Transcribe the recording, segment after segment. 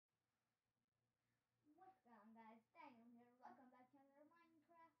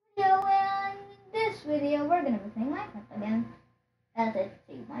video, we're gonna be playing Minecraft again. As it's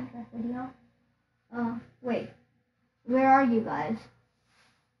a Minecraft video. Wait. Where are you guys?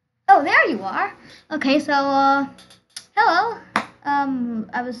 Oh, there you are. Okay, so, hello.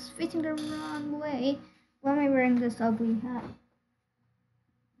 I was facing the wrong way. Why am I wearing this ugly hat?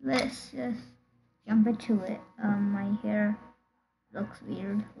 Let's just jump into it. My hair looks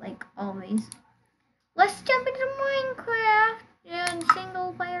weird, like always. Let's jump into Minecraft and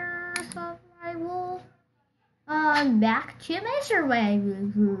single player survival. Back to my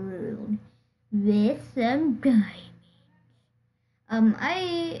survival world with some diamonds.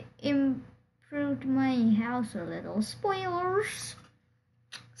 I improved my house a little. Spoilers.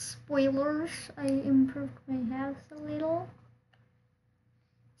 Spoilers. I improved my house a little.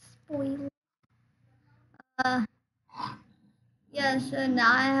 Spoilers. Yeah, so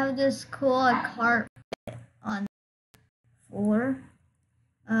now I have this cool carpet on the floor.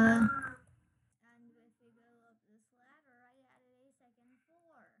 And if we go up this ladder, I added a second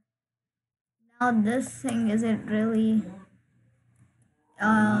floor. Now this thing isn't really,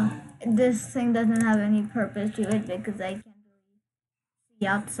 this thing doesn't have any purpose to it because I can't really see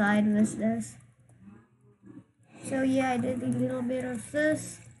outside with this. So yeah, I did a little bit of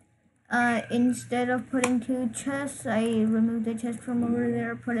this. Instead of putting 2 chests, I removed the chest from over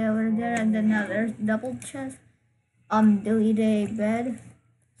there, put it over there, and then now there's double chest. Delete a bed,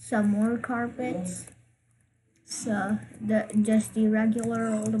 some more carpets. So just the regular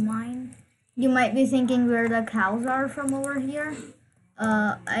old mine. You might be thinking where the cows are from over here.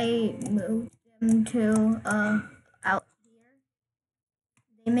 I moved them to out here.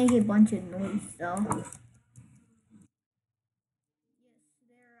 They make a bunch of noise though. Yes,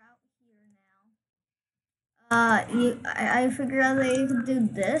 they're out here now. I figured out that you could do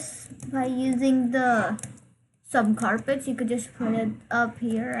this by using the some carpets. You could just put it up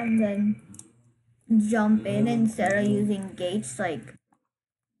here and then jump in instead of using gates like this.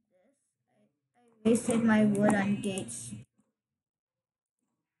 I wasted my wood on gates.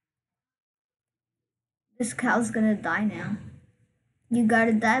 This cow's gonna die now. You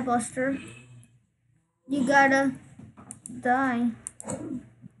gotta die, Buster. You gotta die.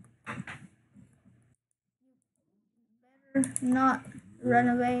 Better not run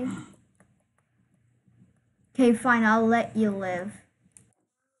away. Okay, fine, I'll let you live.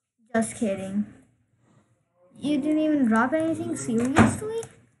 Just kidding. You didn't even drop anything? Seriously? Baby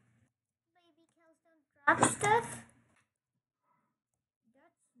cows don't drop stuff?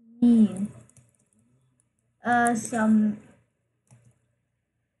 That's mean. Some...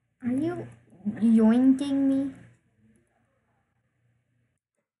 Are you yoinking me?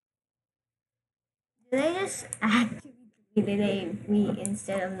 Did I just activate a wheat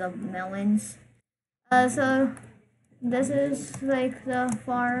instead of the melons? So this is like the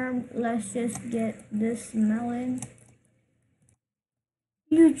farm. Let's just get this melon.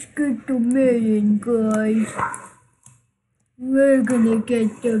 Let's get the melon, guys. We're gonna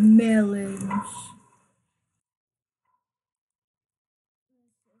get the melons.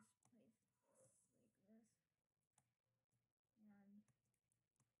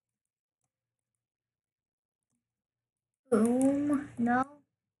 Boom. No.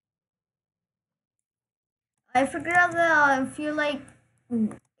 I figured out that if you're like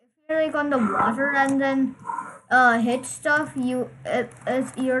on the water and then hit stuff,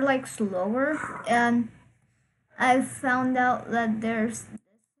 you're like slower. And I found out that there's this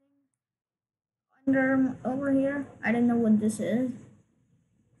thing under over here. I don't know what this is.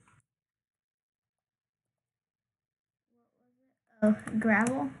 Oh,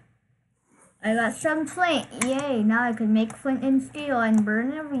 gravel. I got some flint. Yay! Now I can make flint and steel and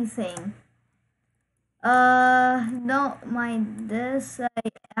burn everything. Don't mind this. I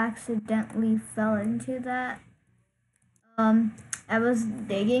accidentally fell into that. I was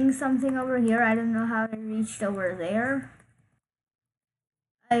digging something over here. I don't know how I reached over there.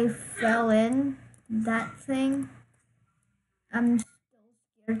 I fell in that thing. I'm still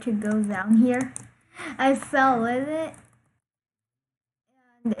scared to go down here. I fell in it.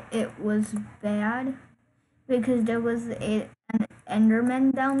 And it was bad. Because there was an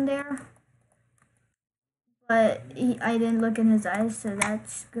Enderman down there. But I didn't look in his eyes, so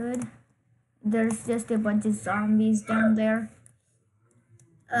that's good. There's just a bunch of zombies down there.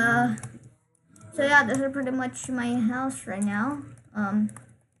 So yeah, this is pretty much my house right now.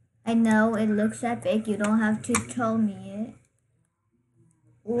 I know it looks epic, you don't have to tell me it.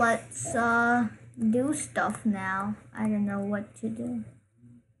 Let's, do stuff now. I don't know what to do.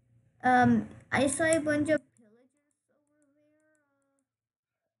 I saw a bunch of pillagers over there.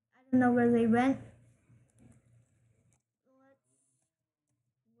 I don't know where they went.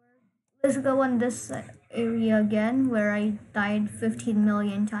 Let's go on this area again where I died 15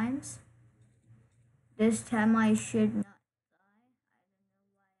 million times. This time I should not die. I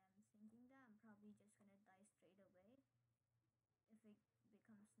don't know why I'm thinking that. I'm probably just gonna die straight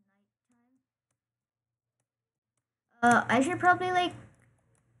away if it becomes nighttime. I should probably like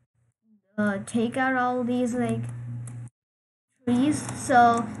take out all these like trees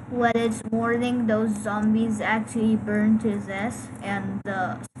so when it's morning those zombies actually burn to death and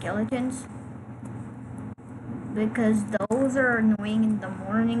the skeletons, because those are annoying in the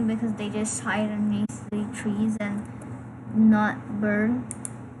morning because they just hide underneath the trees and not burn.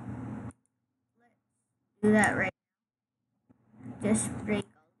 Do that right now. Just break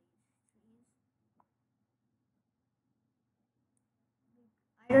all these trees.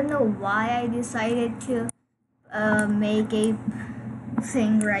 I don't know why I decided to make a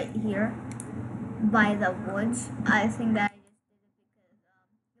thing right here by the woods. I think that I just did it because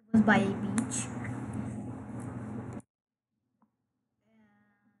it was by a beach.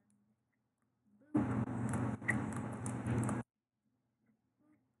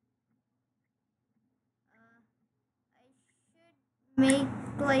 I should make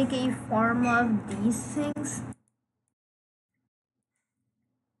like a farm of these things.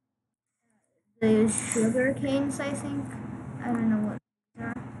 The sugar canes, I think. I don't know what these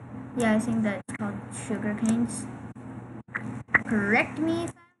are. Yeah, I think that's called sugar canes. Correct me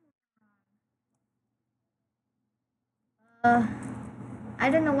if I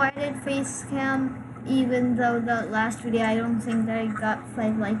don't know why I did face cam, even though the last video I don't think that I got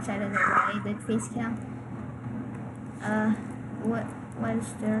 5 likes. I don't know why I did face cam. Uh, what, what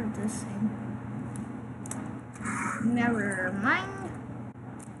is there, this thing? Never mind.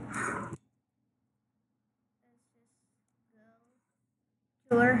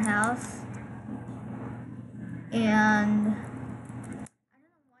 To our house. And I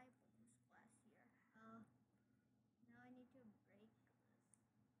don't know why I put this glass here. Now I need to break. Let's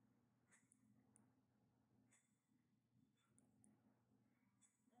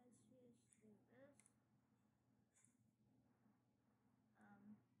just do this. That's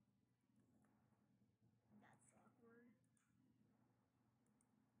awkward. Okay,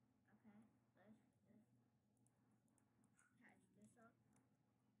 let's just patch this up.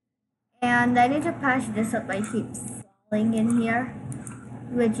 And I need to patch this up. I keep falling in here,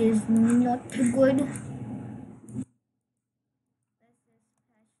 which is not good.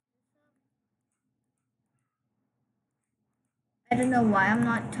 I don't know why I'm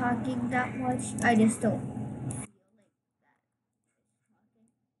not talking that much. I just don't feel like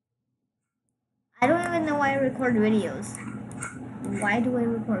that. I don't even know why I record videos. Why do I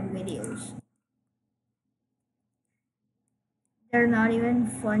record videos? They're not even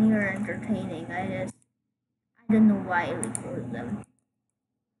funny or entertaining. I don't know why I record them.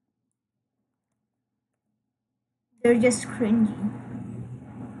 They're just cringy.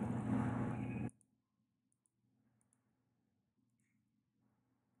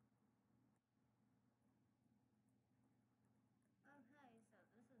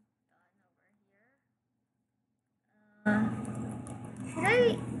 Should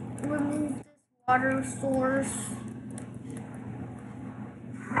I remove this water source?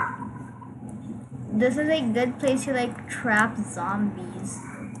 This is a good place to like trap zombies.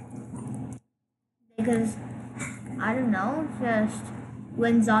 Because I don't know, just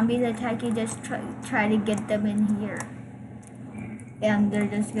when zombies attack you, just try to get them in here. And they're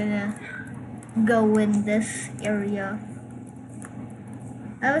just gonna go in this area.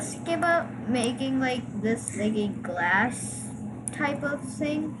 I was thinking about making like this, like a glass type of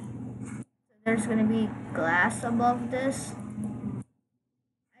thing. So there's gonna be glass above this.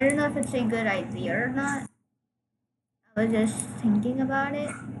 I don't know if it's a good idea or not. I was just thinking about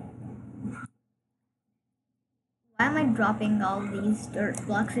it. Why am I dropping all these dirt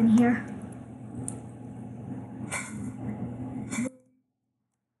blocks in here?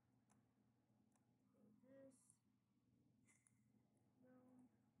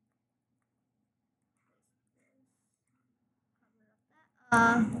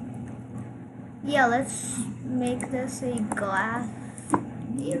 Yeah, let's make this a glass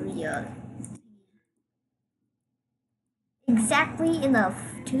area. Exactly enough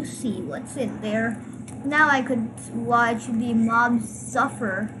to see what's in there. Now I could watch the mobs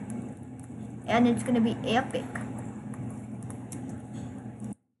suffer, and it's gonna be epic.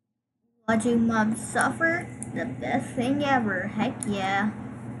 Watching mobs suffer, the best thing ever. Heck yeah.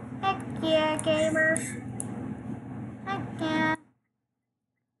 Heck yeah, gamers. Heck yeah.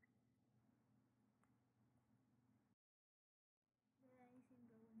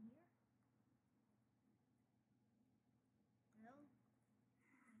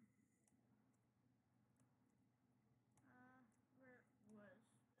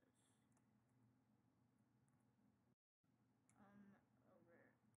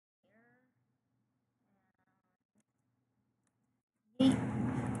 Wait, is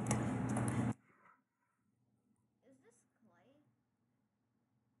this clay?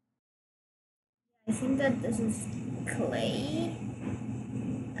 I think that this is clay.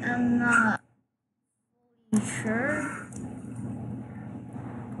 I'm not really sure.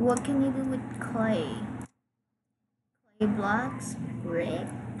 What can you do with clay? Clay blocks? Brick?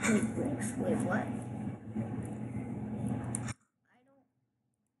 Clay bricks? Wait, what?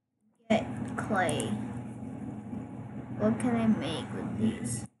 I don't get clay. What can I make with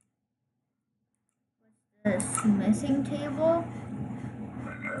these? What's this? Missing table?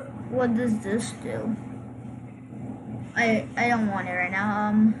 What does this do? I don't want it right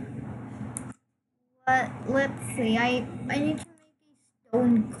now. But let's see. I need to make a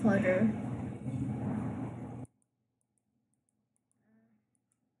stone cutter.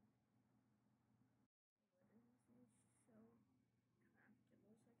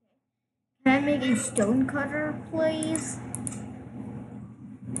 Can I make a stone cutter, please?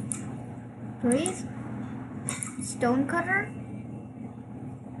 Please? Stone cutter?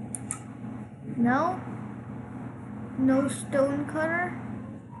 No? No stone cutter?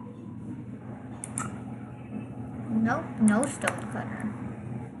 Nope, no stone cutter.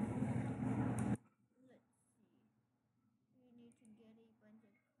 We need to get a bunch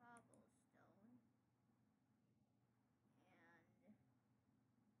of cobblestone.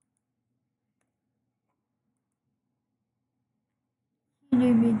 Can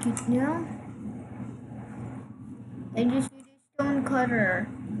you make it now? I just need a stone cutter.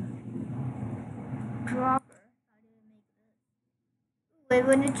 Dropper. I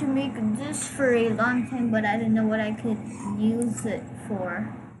wanted to make this for a long time, but I didn't know what I could use it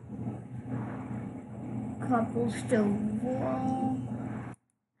for. Cobblestone wall.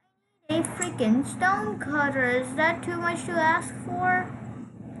 A freaking stone cutter. Is that too much to ask for?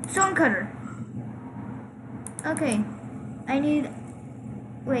 Stone cutter. Okay. I need...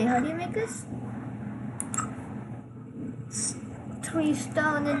 Wait, how do you make this? 3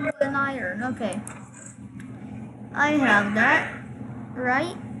 stone and 1 iron. Okay. I have that.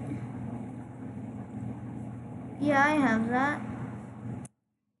 Right? Yeah, I have that.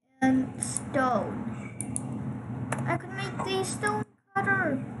 And stone. I could make the stone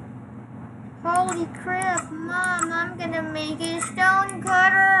cutter. Holy crap, Mom, I'm gonna make a stone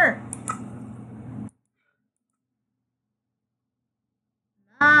cutter.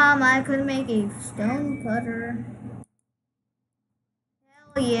 Mom, I could make a stone cutter.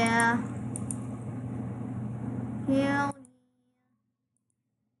 Hell yeah. Hell yeah.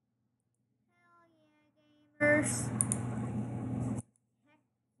 Gamers.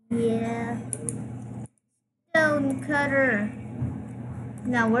 Yeah. Stone cutter.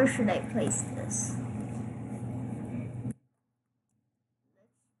 Now where should I place this?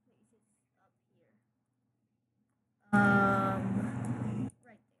 Right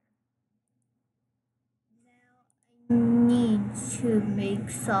there. Now I need to make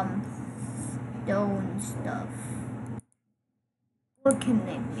some stone stuff. What can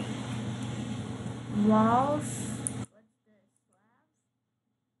I make? Walls? What's this? Slabs?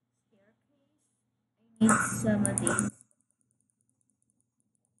 Staircase? I need some of these.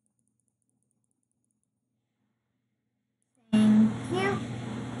 Thank you.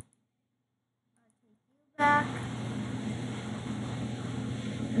 I'll take you back.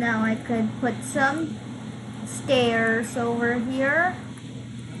 Now I could put some stairs over here.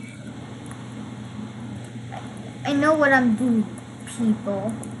 I know what I'm doing,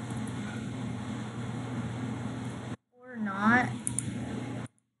 people. Or not.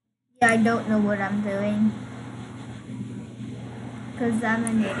 Yeah, I don't know what I'm doing. Because I'm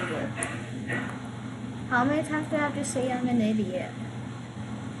an idiot. How many times do I have to say I'm an idiot?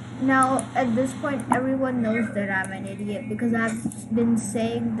 Now, at this point, everyone knows that I'm an idiot because I've been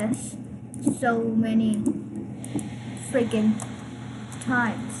saying this so many freaking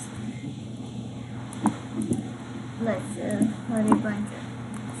times. Let's put a bunch of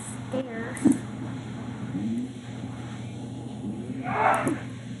stairs.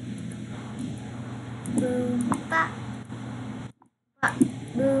 Boom, bop, bop,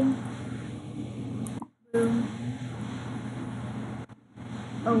 boom, boom.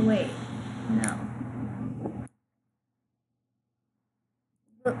 Oh wait, no.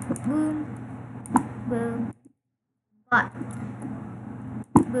 Boom, boom, bop,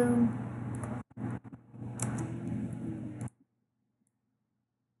 boom.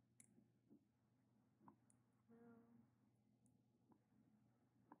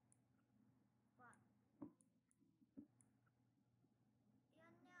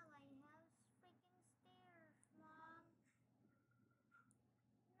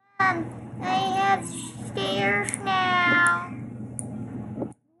 I have stairs now.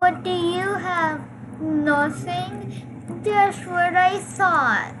 Nothing? That's what I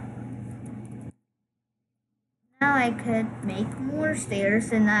thought. Now I could make more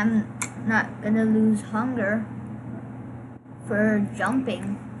stairs and I'm not gonna lose hunger for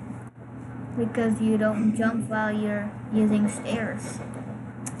jumping because you don't jump while you're using stairs.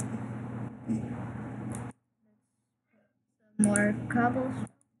 More cobblestone.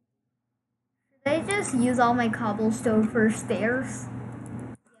 Should I just use all my cobblestone for stairs?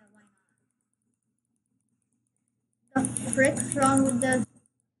 Yeah, why not? The frick's wrong with the sound?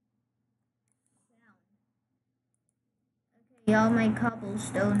 Okay, all my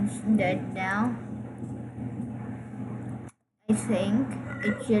cobblestone's dead now. I think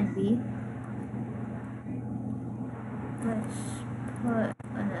it should be. Let's put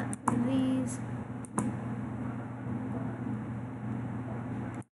one of these.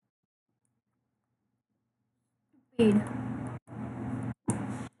 Speed.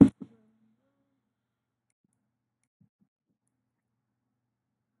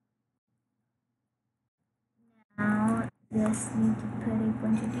 Now, just need to put a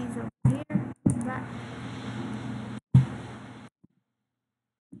bunch of these over here. That.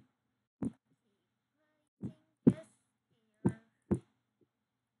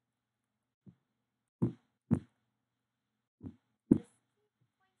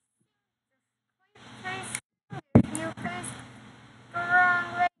 If you press the wrong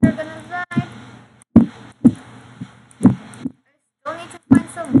way, you're gonna die. I still need to find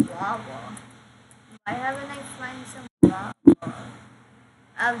some lava. Why haven't I found some lava?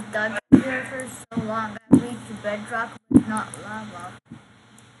 I've dug here for so long. I've reached bedrock but not lava.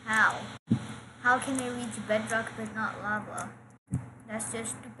 How? How can I reach bedrock but not lava? That's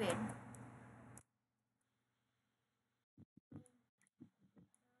just stupid.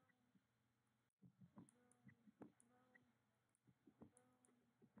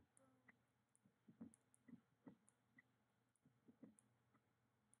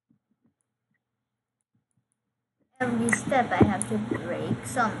 Every step I have to break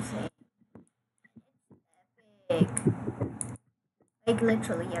something. Epic. Like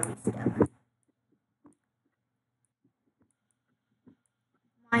literally every step.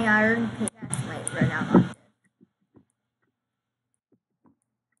 My iron pickaxe might run out on this.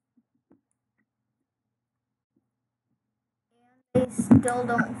 And I still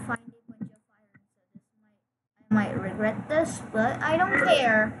don't find a bunch of iron, so I might regret this, but I don't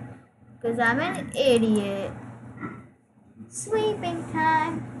care. Because I'm an idiot. Sleeping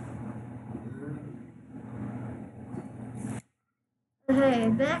time. Okay,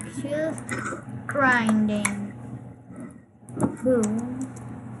 back to grinding. Boom.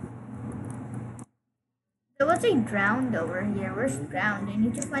 There was a drowned over here. Where's drowned? I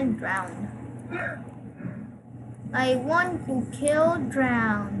need to find drowned. I want to kill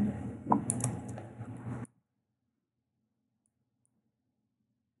drowned.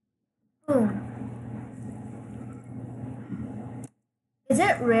 Boom. Is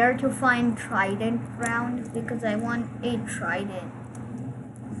it rare to find trident drowned? Because I want a trident.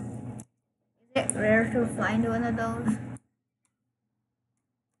 Is it rare to find one of those?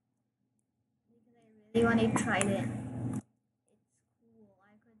 Because I really want a trident. It's cool.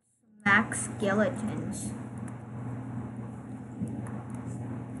 I could smack skeletons.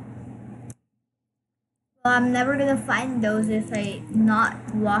 Well, I'm never gonna find those if I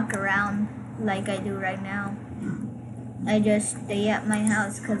not walk around like I do right now. I just stay at my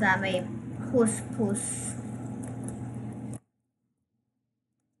house because I'm a puss.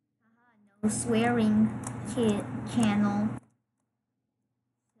 No swearing channel.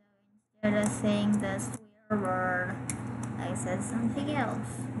 So instead of saying the swear word, I said something else.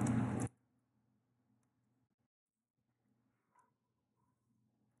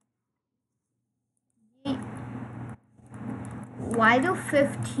 Why do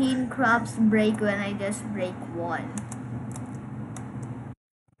 15 crops break when I just break one?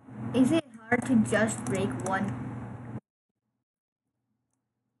 Is it hard to just break one?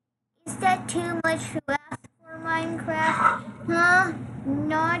 Is that too much to ask for, Minecraft? Huh?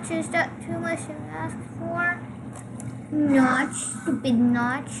 Notch, is that too much to ask for? Notch, stupid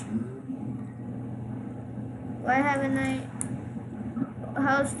Notch. Why haven't I...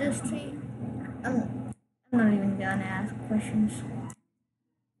 How's this tree? I'm not even gonna ask questions.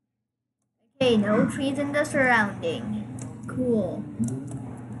 Okay, no trees in the surrounding. Cool.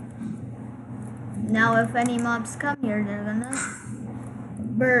 Now if any mobs come here, they're gonna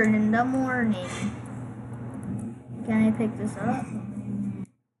burn in the morning. Can I pick this up?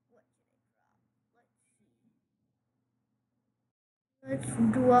 Let's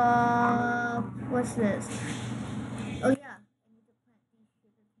drop... What's this? Oh yeah.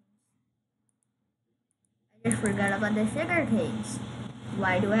 I just forgot about the sugar canes.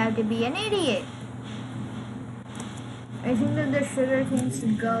 Why do I have to be an idiot? I think that the sugar canes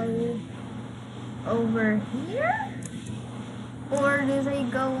go over here? Or do they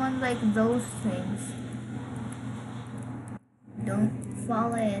go on like those things? Don't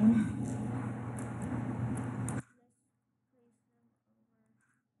fall in.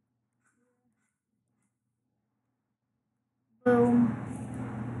 Boom.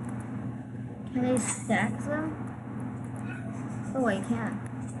 Can I stack them? Oh, I can.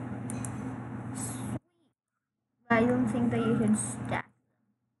 I don't think that you should stack.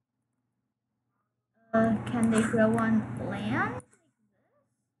 Can they grow on land?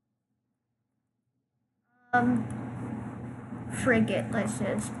 Frigate. Let's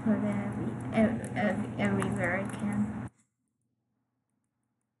just put it everywhere I can.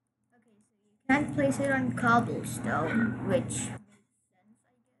 Okay, so you can't place it on cobblestone, which makes sense, I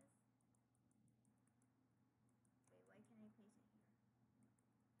guess. Wait, why can't I place it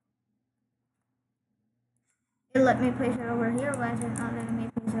here? It let me place it over here. Why is it not letting me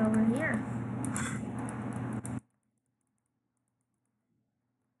place it over here?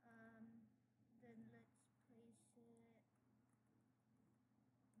 Then let's place it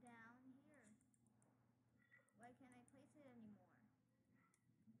down here. Why can't I place it anymore?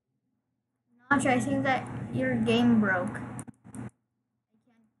 Notch, I think that your game broke. I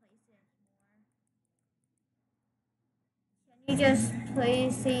can't place it anymore. Can you just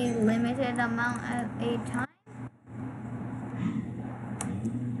place a limited amount at a time?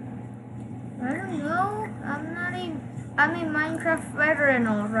 I don't know. I'm a Minecraft veteran,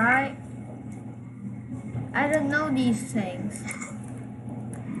 alright? I don't know these things.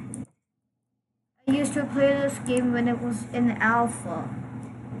 I used to play this game when it was in alpha.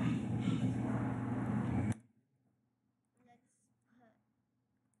 Let's put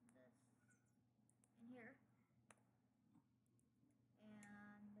this in here.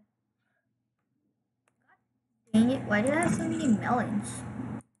 And dang it, why did I have so many melons?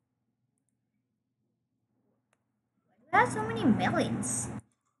 Why did I have so many melons?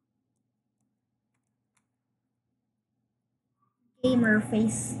 Gamer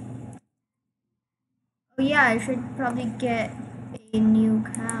face. Oh yeah, I should probably get a new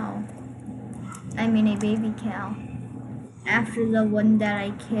cow. I mean a baby cow. After the one that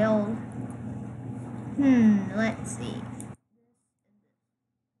I killed. Let's see.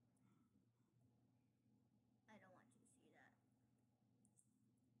 I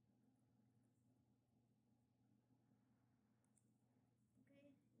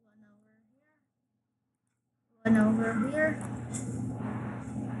don't want you to see that. Okay, one over here.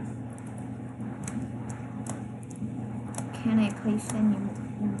 Can I place any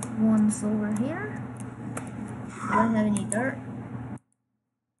ones over here? Do I have any dirt?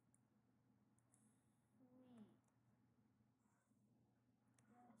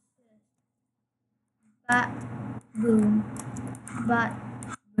 Bat, boom, bat,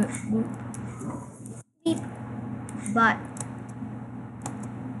 boop, beep, bat,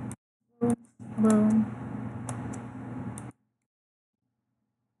 boom, boom.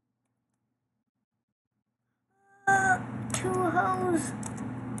 Two hoes.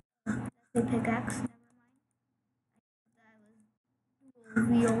 That's a pickaxe. Never mind. That was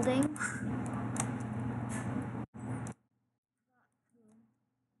wielding.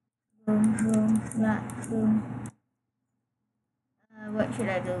 Boom, boom, that, boom. What should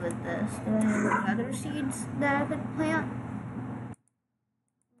I do with this? Do I have any other seeds that I could plant?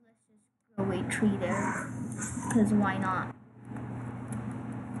 Let's just grow a tree there. Because why not?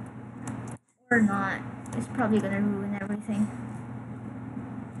 Or not. It's probably gonna ruin everything.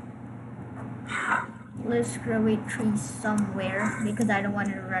 Let's grow a tree somewhere because I don't want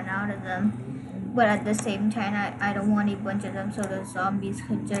to run out of them. But at the same time, I don't want a bunch of them so the zombies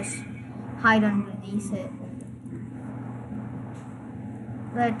could just hide underneath it.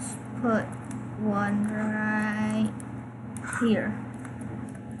 Let's put one right here.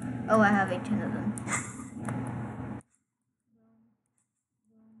 Oh, I have a ton of them.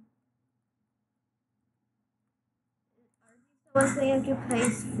 Are these the ones that you have to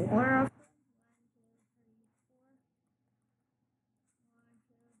place 4 of?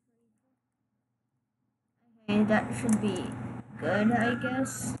 Okay, that should be good, I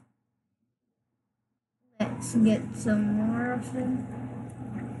guess. Let's get some more of them.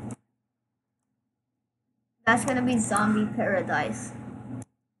 That's gonna be zombie paradise.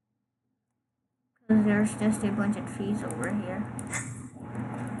 Because there's just a bunch of trees over here.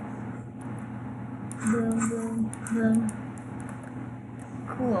 Boom, boom, boom.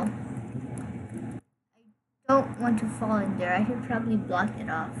 Cool. I don't want to fall in there. I should probably block it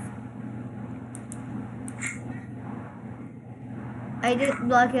off. I didn't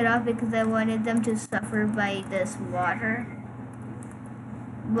block it off because I wanted them to suffer by this water.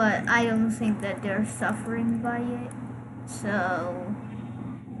 But I don't think that they're suffering by it. So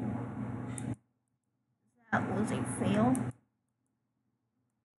that was a fail.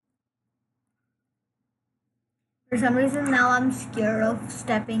 For some reason now I'm scared of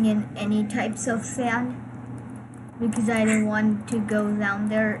stepping in any types of sand because I don't want to go down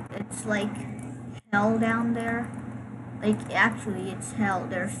there. It's like hell down there. Like actually it's hell.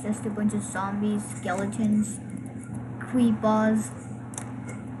 There's just a bunch of zombies, skeletons, creepers.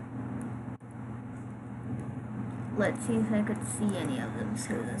 Let's see if I could see any of them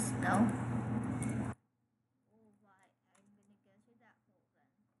through the snow.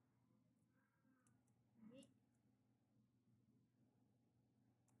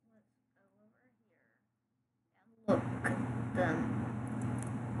 Look at them.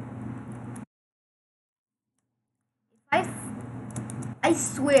 I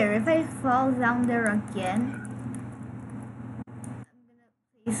swear, if I fall down there again, I'm gonna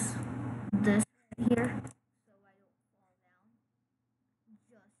place this right here so I don't fall down,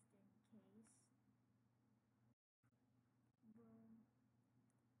 just in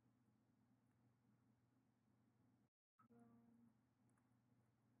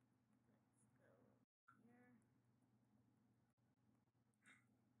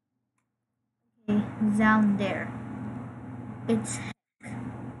case. Okay, down there. It's,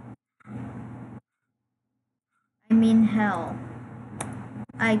 I mean hell.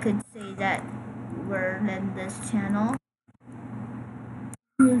 I could say that word in this channel.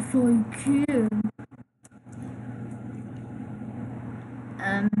 Yes, I can.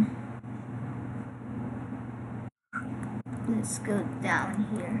 Um, let's go down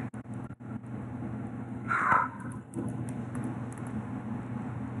here.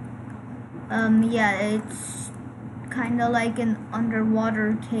 Yeah, it's kind of like an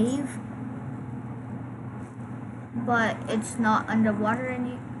underwater cave, but it's not underwater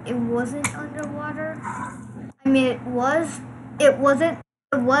it wasn't underwater. I mean, it was. It wasn't.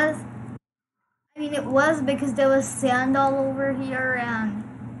 It was. I mean, it was because there was sand all over here and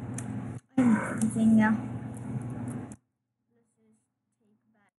everything. Yeah.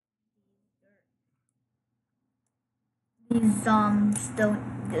 These zombies don't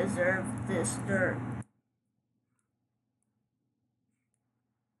deserve this dirt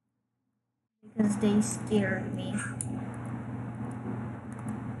because they scared me.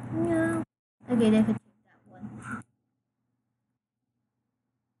 No. Okay, they could take that one.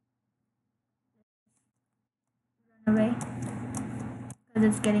 Run away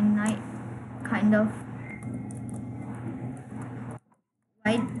because it's getting night, kind of.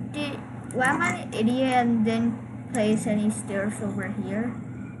 Why am I an idiot and didn't place any stairs over here?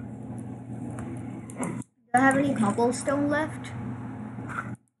 Do I have any cobblestone left?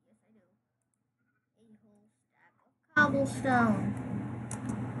 Cobblestone.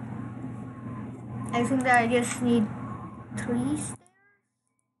 I think that I just need 3 stairs. 1,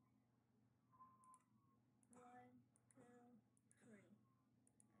 2, 3.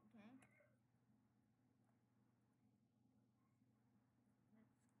 Okay.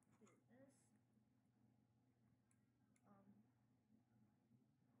 Let's do this.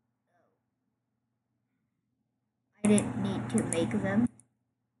 I didn't need to make them.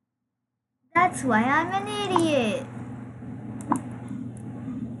 That's why I'm an idiot.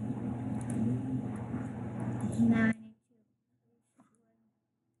 Now I need to place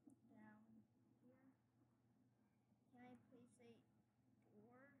one down here. Can I place a door? Where's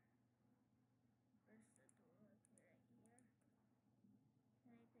the door?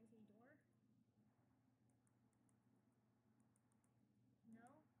 Okay, right here. Can I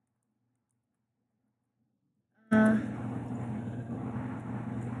place a door? No?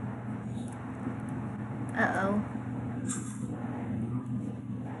 Uh-oh.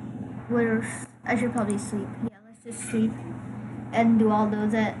 I should probably sleep. Yeah, let's just sleep and do all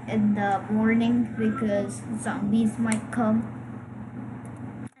those in the morning because zombies might come.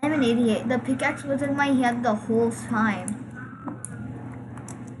 I'm an idiot. The pickaxe was in my hand the whole time.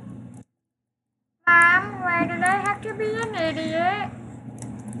 Mom, why did I have to be an idiot?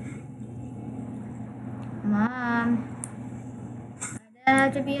 Mom, why did I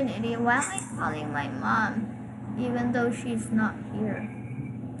have to be an idiot? Why am I calling my mom even though she's not here?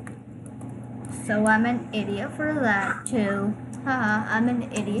 So I'm an idiot for that too. Haha, I'm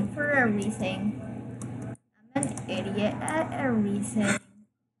an idiot for everything. I'm an idiot at everything.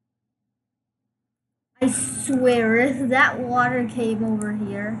 I swear if that water came over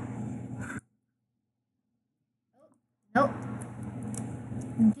here. Nope.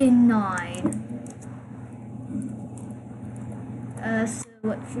 Denied. So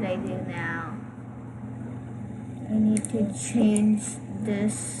what should I do now? I need to change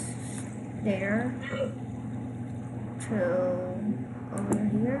this there to over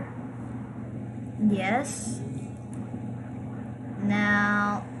here. Yes.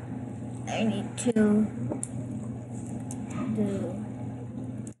 Now I need to do.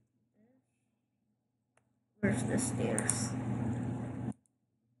 Where's the stairs?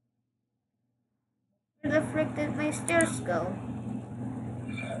 Where the frick did my stairs go?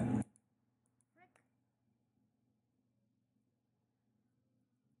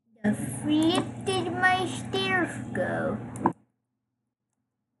 The frick did my stairs go?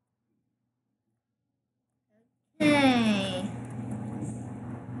 Hey,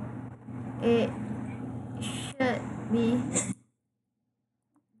 it should be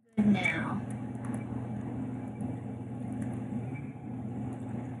good now.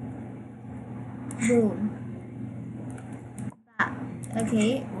 Boom. Ah,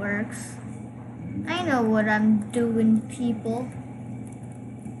 okay, it works. I know what I'm doing, people.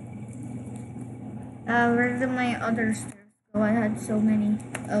 Where did my other stairs go? I had so many.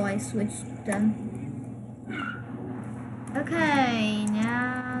 Oh, I switched them. Okay,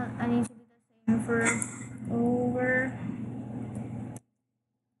 now I need to do the same for over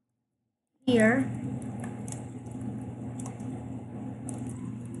here.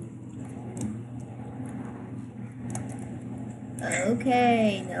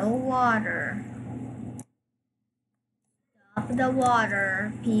 Okay, no water. Stop the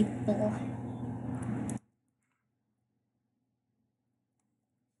water, people.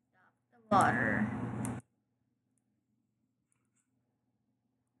 Stop the water.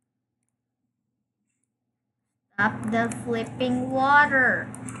 Stop the flipping water.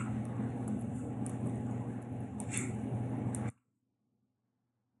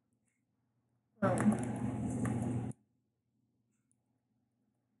 Boom.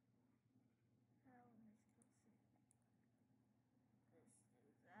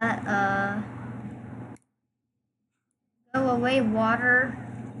 Go away, water.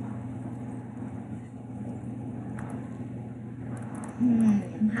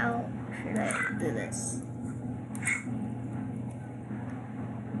 How should I do this?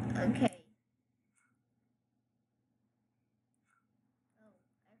 Okay. Oh,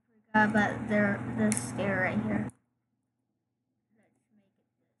 I forgot about the stair right here. Let's make it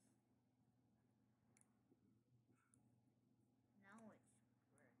this. Now it's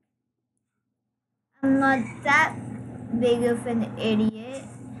I'm not that big of an idiot.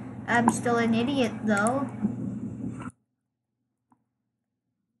 I'm still an idiot though.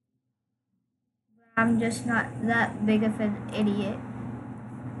 I'm just not that big of an idiot.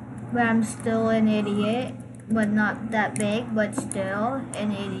 But I'm still an idiot. But not that big, but still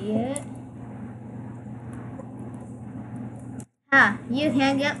an idiot. Ha! You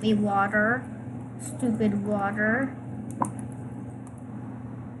can't get me water. Stupid water.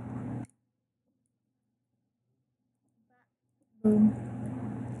 Boom.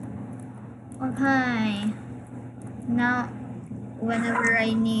 Okay. Now, whenever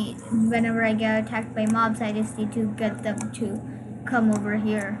I get attacked by mobs, I just need to get them to come over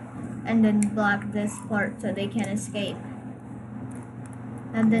here and then block this part so they can't escape.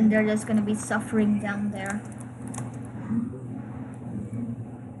 And then they're just gonna be suffering down there.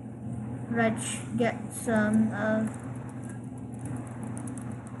 Let's get some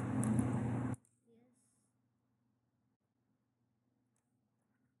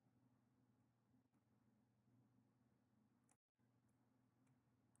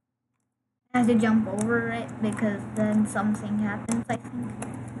I have to jump over it because then something happens, I think.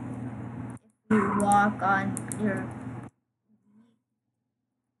 If you walk on your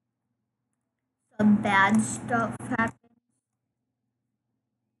some bad stuff happens.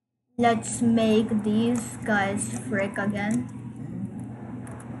 Let's make these guys frick again.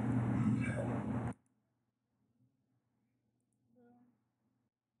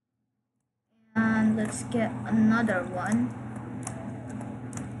 And let's get another one.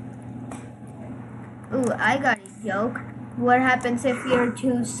 Ooh, I got a joke. What happens if you're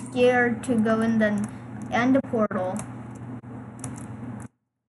too scared to go in the end portal?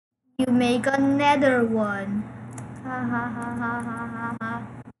 You make another one. Ha ha ha ha ha ha ha.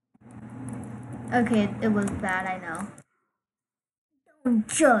 Okay, it was bad, I know. Don't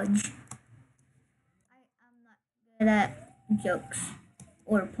judge. I'm not good at jokes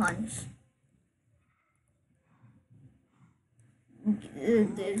or puns.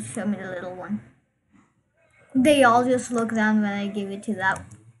 Show me the little one. They all just look down when I give it to that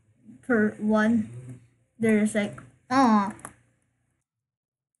per one. They're just like, aw.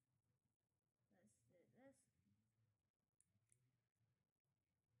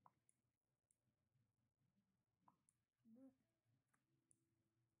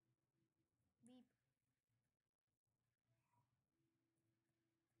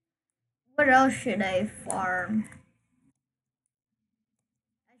 What else should I farm?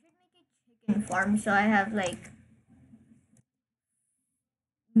 I should make a chicken farm so I have like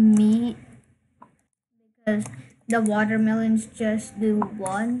meat because the watermelons just do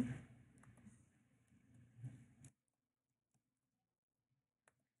one.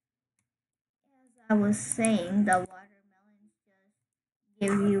 As I was saying, the watermelons just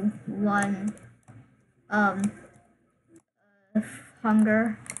give you one um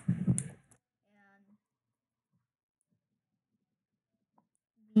hunger,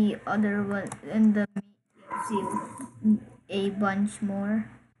 and the other one and the meat gives you a bunch more.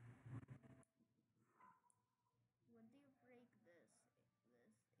 Would you break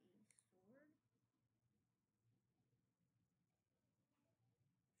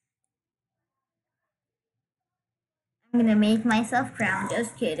I'm gonna make myself drown.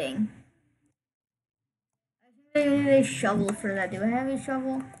 Just kidding. I think I need a shovel for that. Do I have a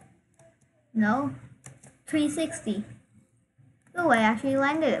shovel? No. 360. Oh, I actually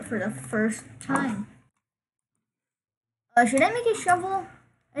landed it for the first time. Should I make a shovel?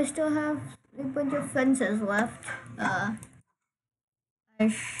 I still have a bunch of fences left. I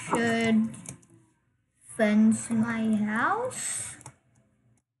should fence my house. I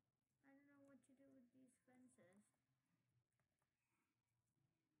don't know what to do with these fences.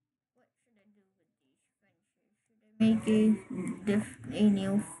 What should I do with these fences? Should I make a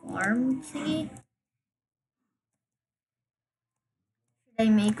new farm thingy? Should I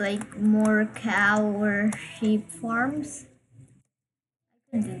make like more cow or sheep farms?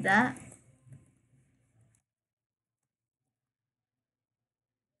 I can do that. Let's see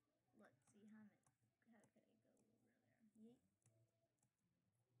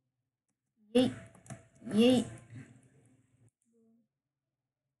how can I go. Yeet, yeet.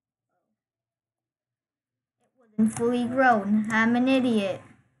 It wasn't fully grown. I'm an idiot.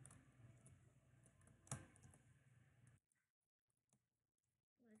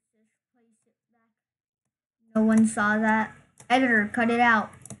 Let's just place it back. No one saw that. Editor, cut it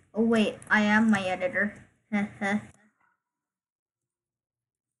out. Oh wait, I am my editor. That face was disgusting.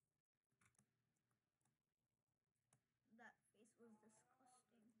 Let's use this.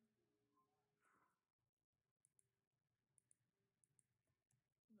 1,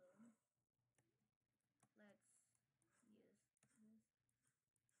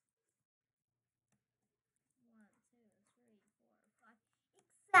 2, 3, 4, 5.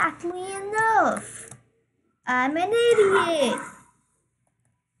 Exactly enough. I'm an idiot.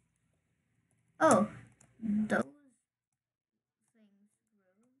 Oh, those things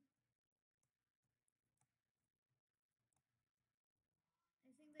grew. I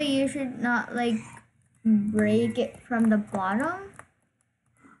think that you should not like break it from the bottom.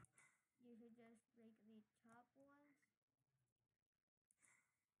 You should just break the top ones.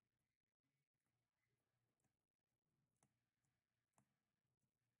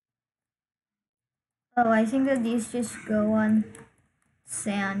 Oh, I think that these just go on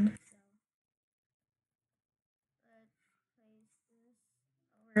sand. Let's place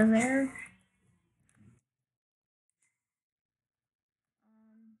this over there.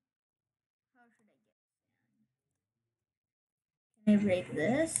 How should I get sand? Can I break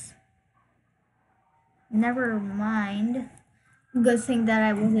this? Never mind. Good thing that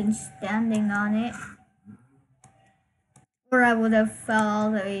I wasn't standing on it. Or I would have fell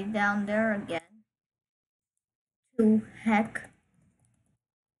all the way down there again. To heck.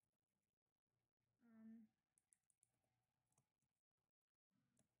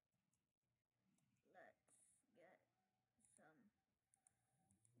 Let's get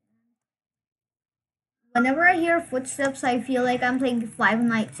some. Whenever I hear footsteps, I feel like I'm playing Five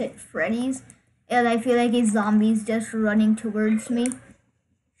Nights at Freddy's, and I feel like a zombie's just running towards me.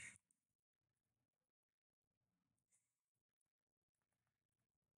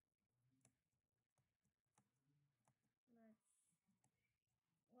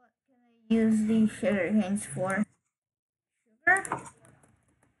 What can I use these sugar canes for? Sugar?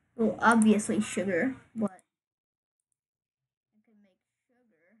 Well, obviously sugar, but I can make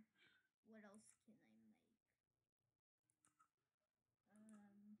sugar. What else can I make?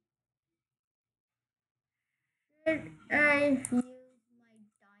 Should I use my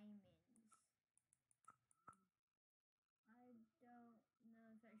diamonds? I don't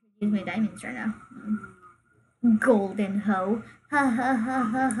know if I should use my diamonds right now. Golden hoe. Ha ha ha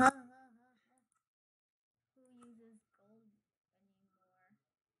ha ha. Who uses gold anymore?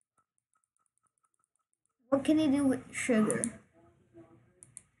 What can you do with sugar?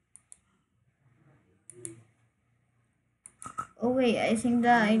 Oh wait, I think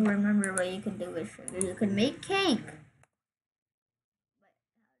that I remember what you can do with sugar. You can make cake. But how do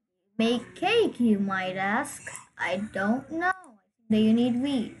you make cake, you might ask? I don't know. Do you need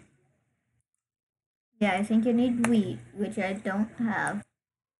wheat? Yeah, I think you need wheat, which I don't have.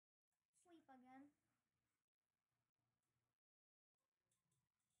 Sleep again.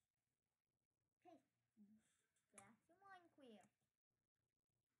 Hey, that's a mine queer.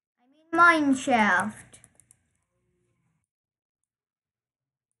 I mean mine shaft.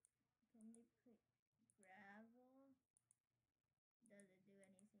 Can you put gravel? Does it do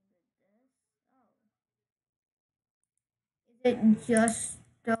anything with this? Oh. Is it just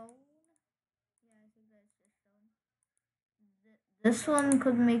stone? Yeah, I think that's just stone. This one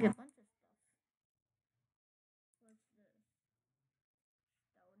could make a bunch of stuff. What's this?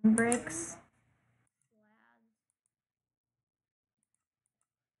 Stone bricks? Slabs?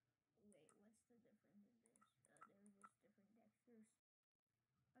 Wait, what's the difference in this? There's just different textures.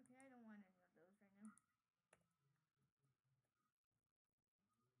 Okay, I don't want any of those right now.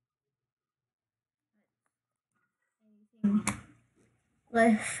 Anything.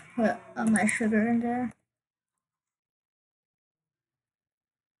 Let's put my sugar in there.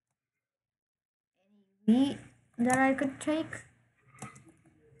 Any wheat that I could take?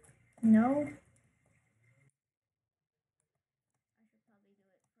 No. I should probably do it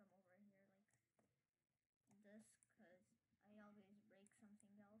from over here like this because I always break something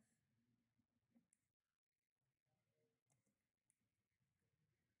else.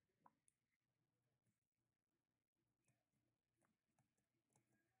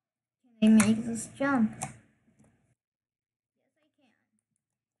 Can I make this jump? Yes, I can.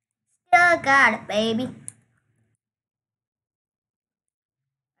 Still got it, baby.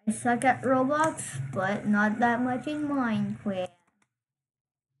 I suck at Roblox, but not that much in Minecraft.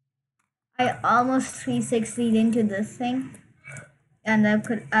 I almost 360'd into this thing, and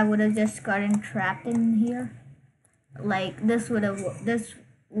I would have just gotten trapped in here. Like this what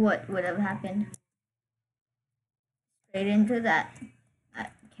would have happened? Straight into that.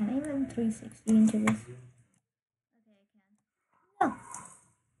 Can I even 360 into this? Okay, I can. No.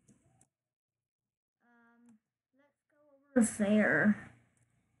 Let's go over there.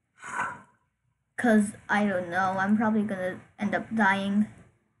 Cause I don't know. I'm probably gonna end up dying.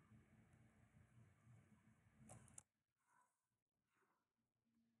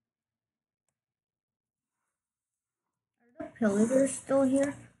 Are the pillagers still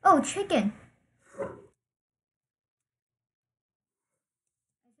here? Oh, chicken. I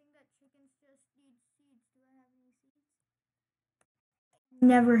think that chickens just need seeds. Do I have any seeds?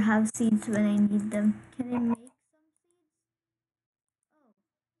 Never have seeds when I need them. Can I make some seeds?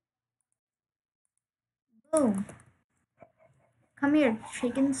 Oh, boom. Come here,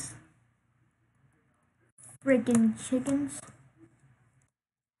 chickens. Freaking chickens.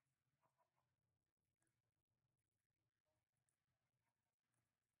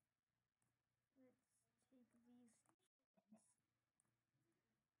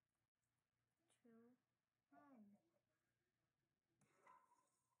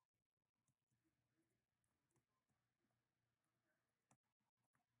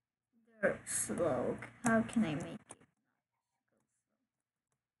 They're slow. How can I make it?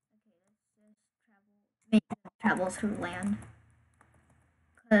 Okay, let's just make them travel through land.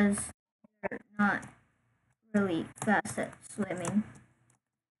 Because they're not really fast at swimming.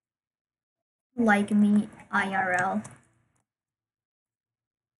 Like me, IRL. Oh,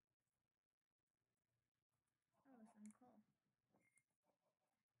 some coal.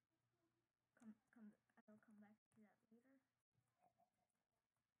 I'll come back to that later.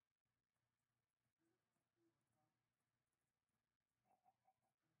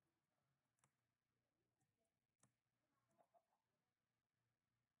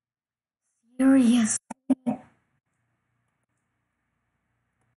 Serious.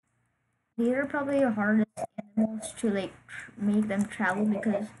 They're probably the hardest animals to like make them travel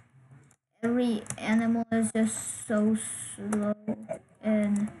because every animal is just so slow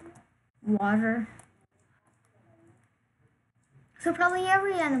in water. So probably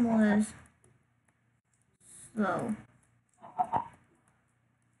every animal is slow.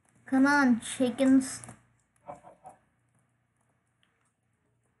 Come on, chickens.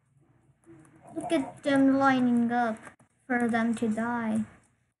 Look at them lining up for them to die.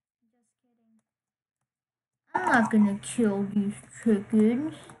 Just kidding. I'm not gonna kill these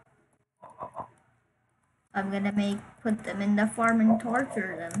chickens. I'm gonna put them in the farm and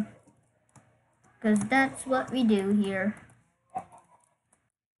torture them. Cause that's what we do here.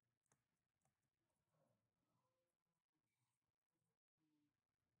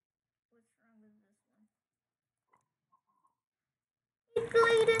 What's wrong with this one? It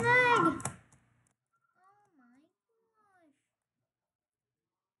laid an egg! Oh my gosh.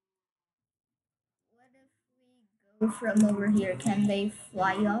 from over here. Can they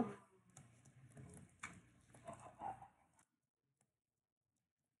fly up?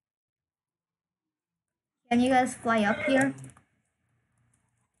 Can you guys fly up here?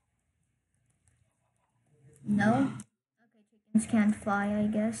 No? Okay, chickens can't fly, I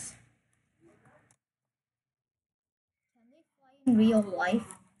guess. Can they fly in real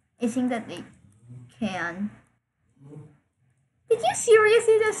life? I think that they can. Did you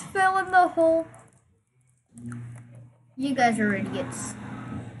seriously just fell in the hole? You guys are idiots.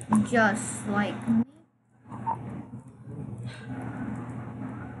 Just like me.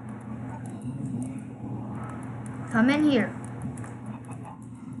 Come in here.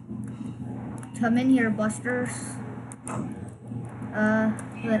 Come in here, busters.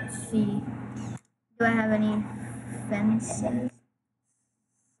 Let's see. Do I have any fences?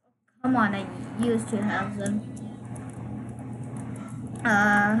 Come on, I used to have them.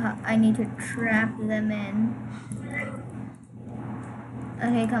 I need to trap them in.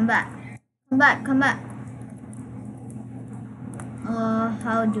 Okay, come back. Come back, come back.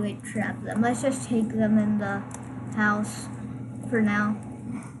 How do I trap them? Let's just take them in the house for now.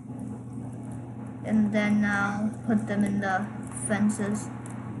 And then I'll put them in the fences.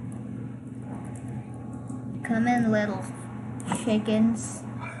 Come in, little chickens.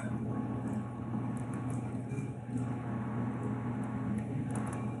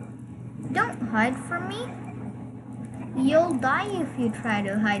 Don't hide from me. You'll die if you try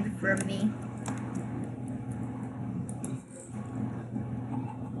to hide from me.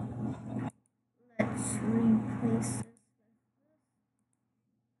 Let's replace this.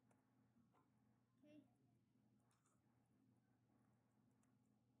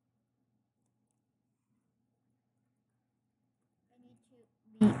 I need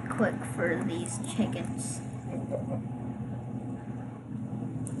to be quick for these chickens.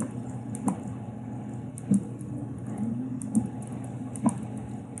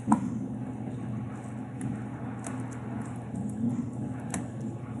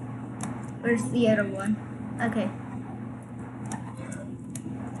 Where's the other one? Okay.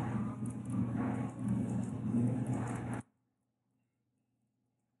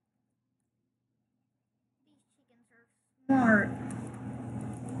 These chickens are smart. I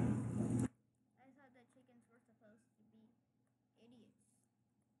thought that chickens were supposed to be idiots.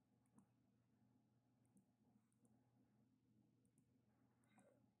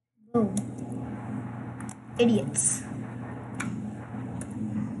 Boom. Idiots.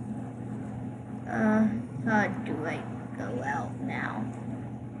 How do I go out now?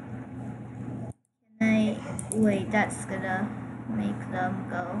 Can I wait, that's gonna make them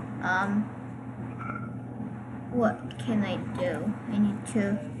go. What can I do? I need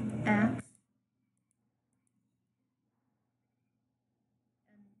to ask.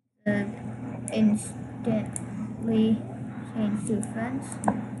 Instantly change to fence.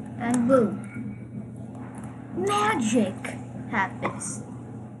 And boom. Magic happens.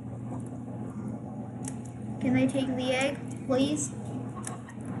 Can I take the egg, please?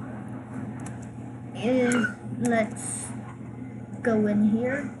 Let's go in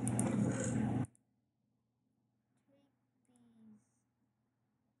here.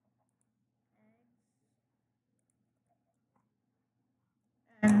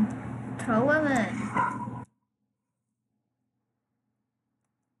 And throw them in.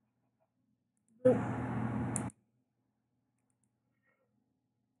 Boom.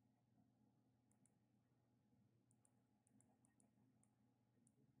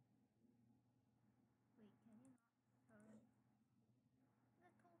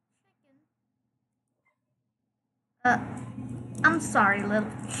 I'm sorry, little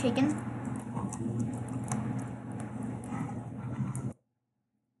chicken.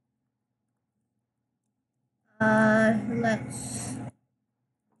 Let's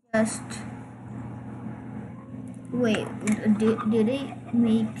just wait. Do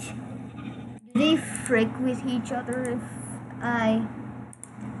they freak with each other if I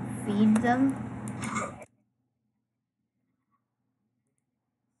feed them?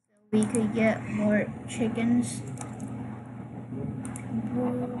 So we could get more chickens.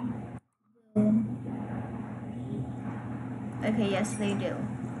 Boom, boom. Okay, yes, they do.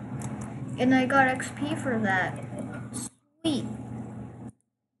 And I got XP for that. Sweet.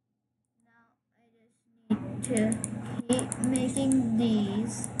 Now I just need to keep making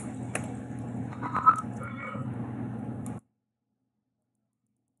these.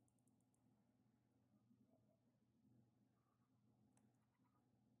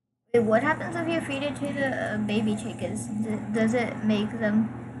 Wait, what happens if you feed it to the baby chickens? Does it make them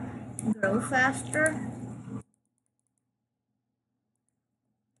grow faster?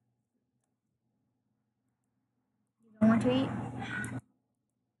 want to eat?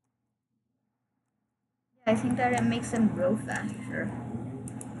 Yeah, I think that it makes them grow faster.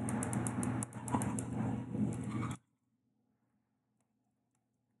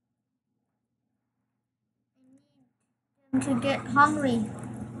 I need them to get hungry.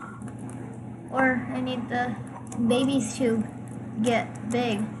 Or I need the babies to get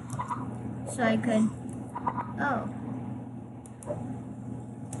big. So I could... Oh.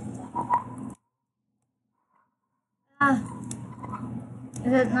 Ah.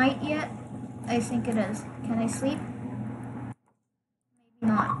 Is it night yet? I think it is. Can I sleep?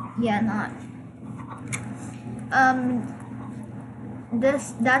 Maybe not. Yeah, not.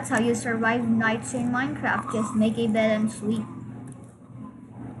 That's how you survive nights in Minecraft. Just make a bed and sleep.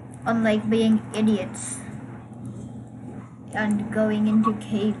 Unlike being idiots and going into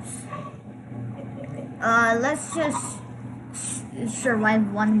caves. Let's just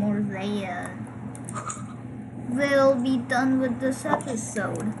survive one more day. We'll be done with this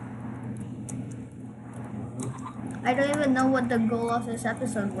episode. I don't even know what the goal of this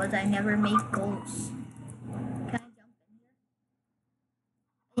episode was. I never make goals. Can I jump in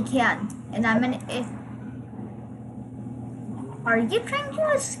here? I can. And I'm an... Are you trying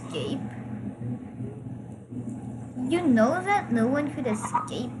to escape? You know that no one could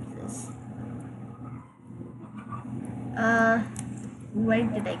escape this. Where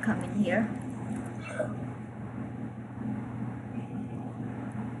did I come in here?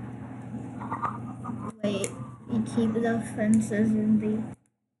 Wait, you keep the fences in the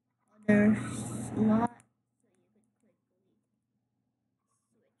other slot.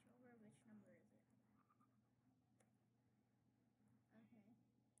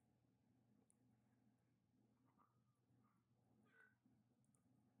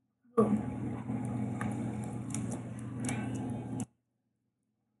 Boom.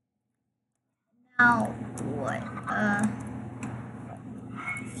 Now what?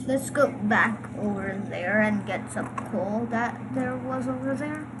 Let's go back over there and get some coal that there was over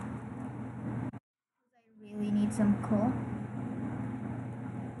there. I really need some coal.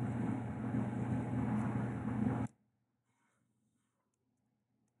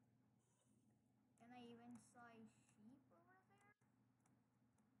 And I even saw a sheep over there.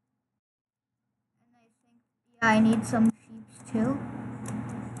 And I think, yeah, I need some sheep too.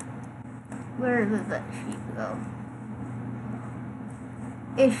 Where did that sheep go?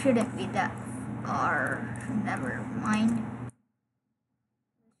 It shouldn't be that far. Never mind.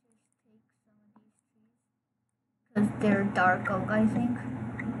 Let's just take some of these trees. Because they're dark oak, I think.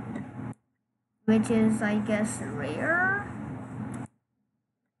 Which is, I guess, rare.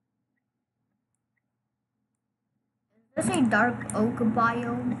 Is this a dark oak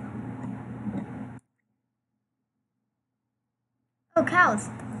biome? Oh, cows.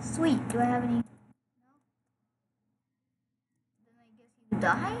 Sweet. Do I have any? No? Then I guess you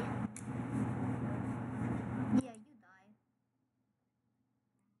die? Yeah, you die.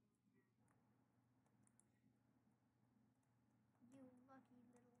 You lucky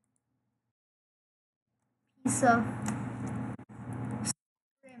little piece of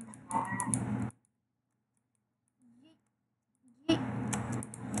shrimp. Yeet, yeet,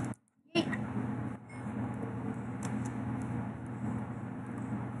 yeet.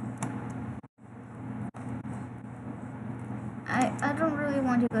 I don't really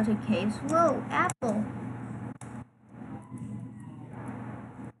want to go to caves. Whoa, apple.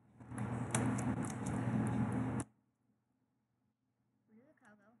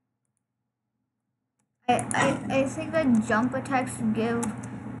 I think that jump attacks give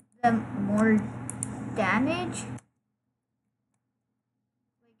them more damage.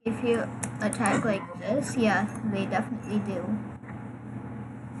 Like if you attack like this, yeah, they definitely do.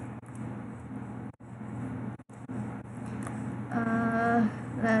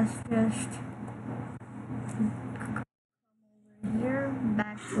 Let's just come over here,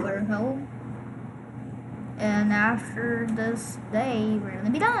 back to our home. And after this day, we're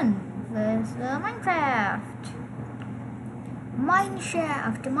gonna be done with Minecraft.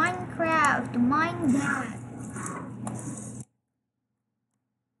 Mineshaft, Minecraft, Minecraft.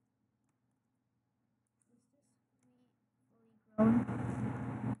 Grown? Was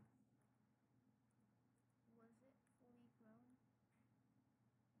it fully grown?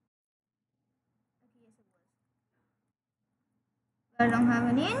 Okay, yes it was. I don't have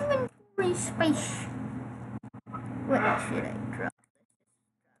any inventory space. What should I drop?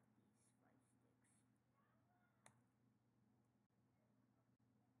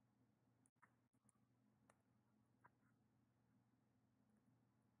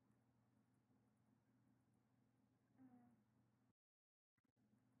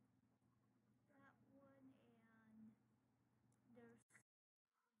 That one and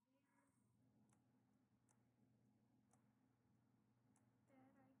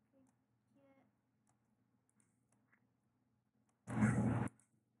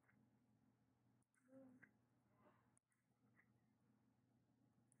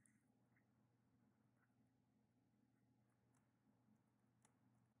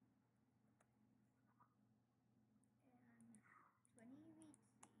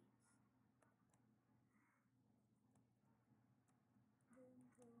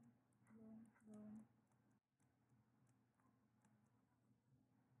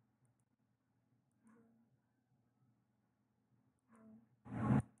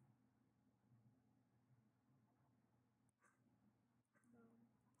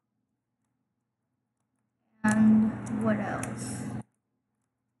what else?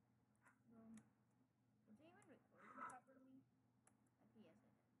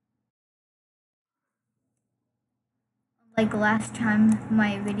 Like last time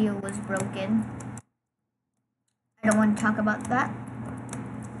my video was broken. I don't want to talk about that.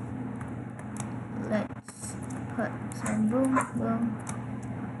 Let's put some boom, boom,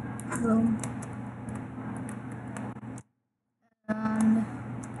 boom. And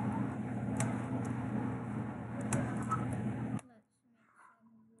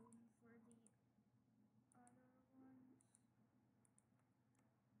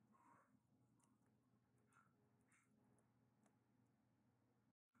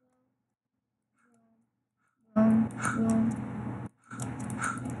boom, boom.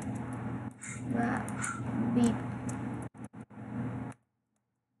 That beep.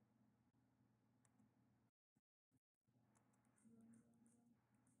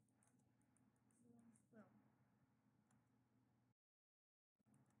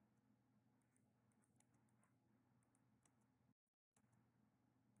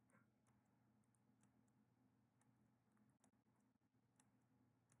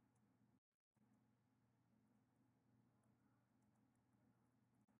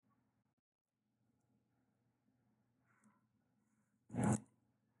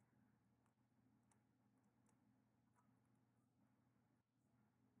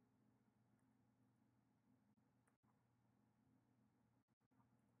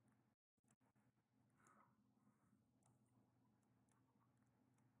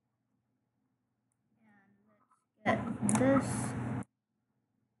 Get this.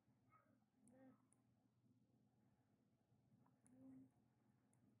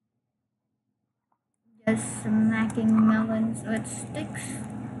 Just smacking melons with sticks.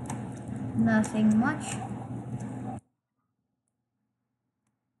 Nothing much.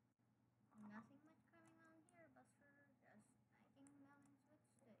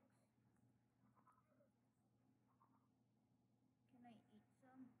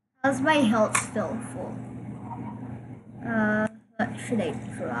 How's my health still full? What should I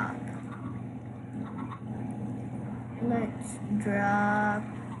drop? Let's drop.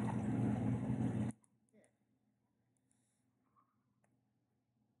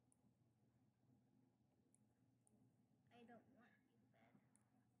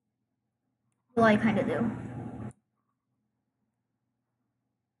 Well, I kind of do. I'm gonna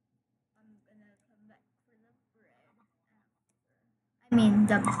come back for the bread. I mean,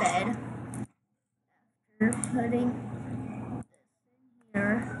 the bed. After putting this in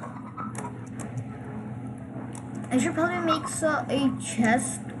here. I should probably make a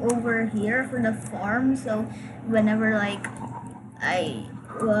chest over here for the farm, so whenever like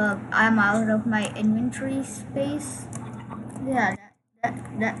I'm out of my inventory space, yeah, that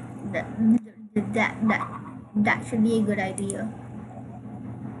should be a good idea.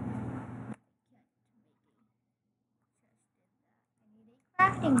 I need a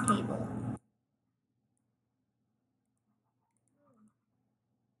crafting table.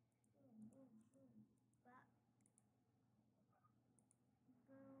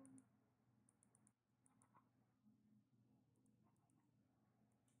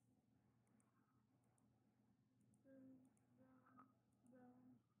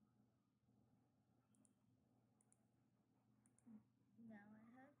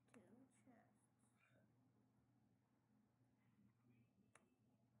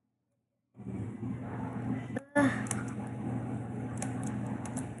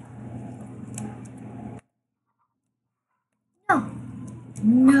 No,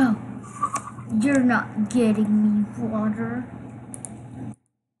 no, you're not getting me water.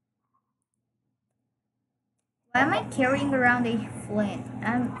 Why am I carrying around a flint?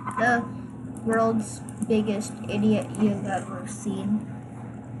 I'm the world's biggest idiot you've ever seen.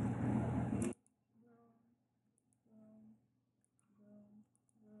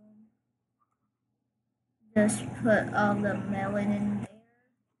 Just put all the melon in there.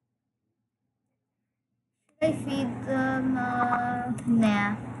 Should I feed them?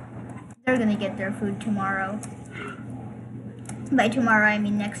 Nah. They're gonna get their food tomorrow. By tomorrow, I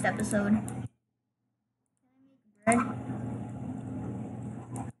mean next episode. Bread. How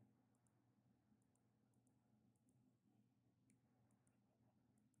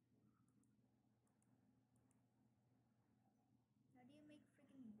do you make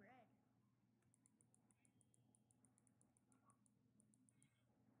freaking bread?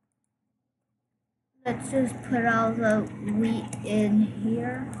 Let's just put all the wheat in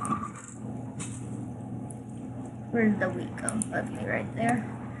here. Where'd the wheat go? Okay, right there.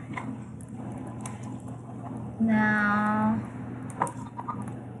 Now,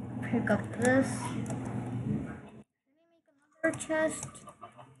 pick up this. Or chest.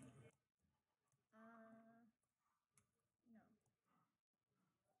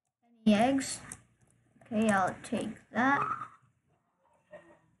 Any eggs? Okay, I'll take that.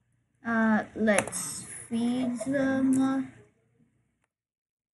 Let's feed them.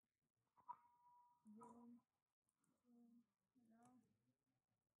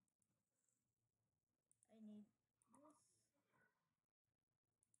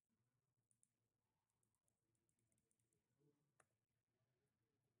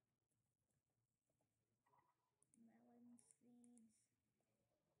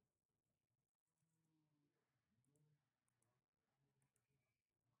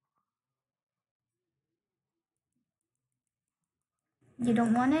 You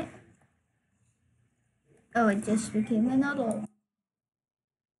don't want it? Oh, it just became a noodle.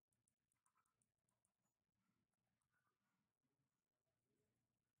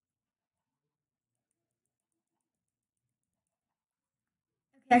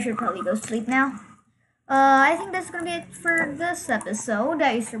 Okay, I should probably go sleep now. I think that's gonna be it for this episode.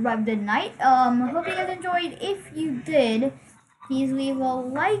 I survived the night. Hope you guys enjoyed. If you did, please leave a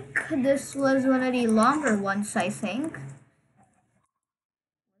like. This was one of the longer ones, I think.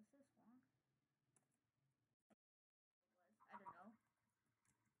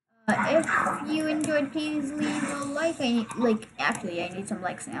 If you enjoyed, please leave a like. Actually, I need some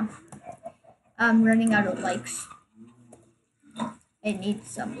likes now. I'm running out of likes. I need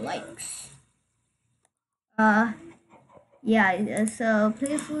some likes. Uh, yeah. So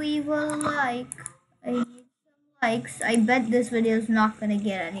please leave a like. I need some likes. I bet this video is not gonna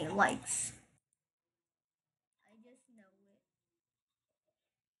get any likes. I just know it.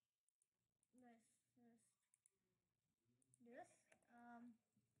 Let's do this. Yeah.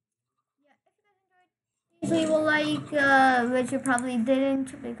 If you guys enjoyed, please leave a like. Which you probably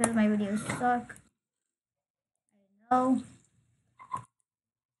didn't because my videos suck. I know.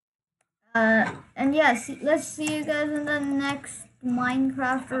 And yeah, let's see you guys in the next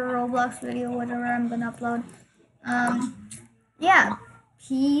Minecraft or Roblox video, whatever I'm gonna upload. Yeah,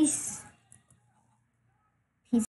 peace.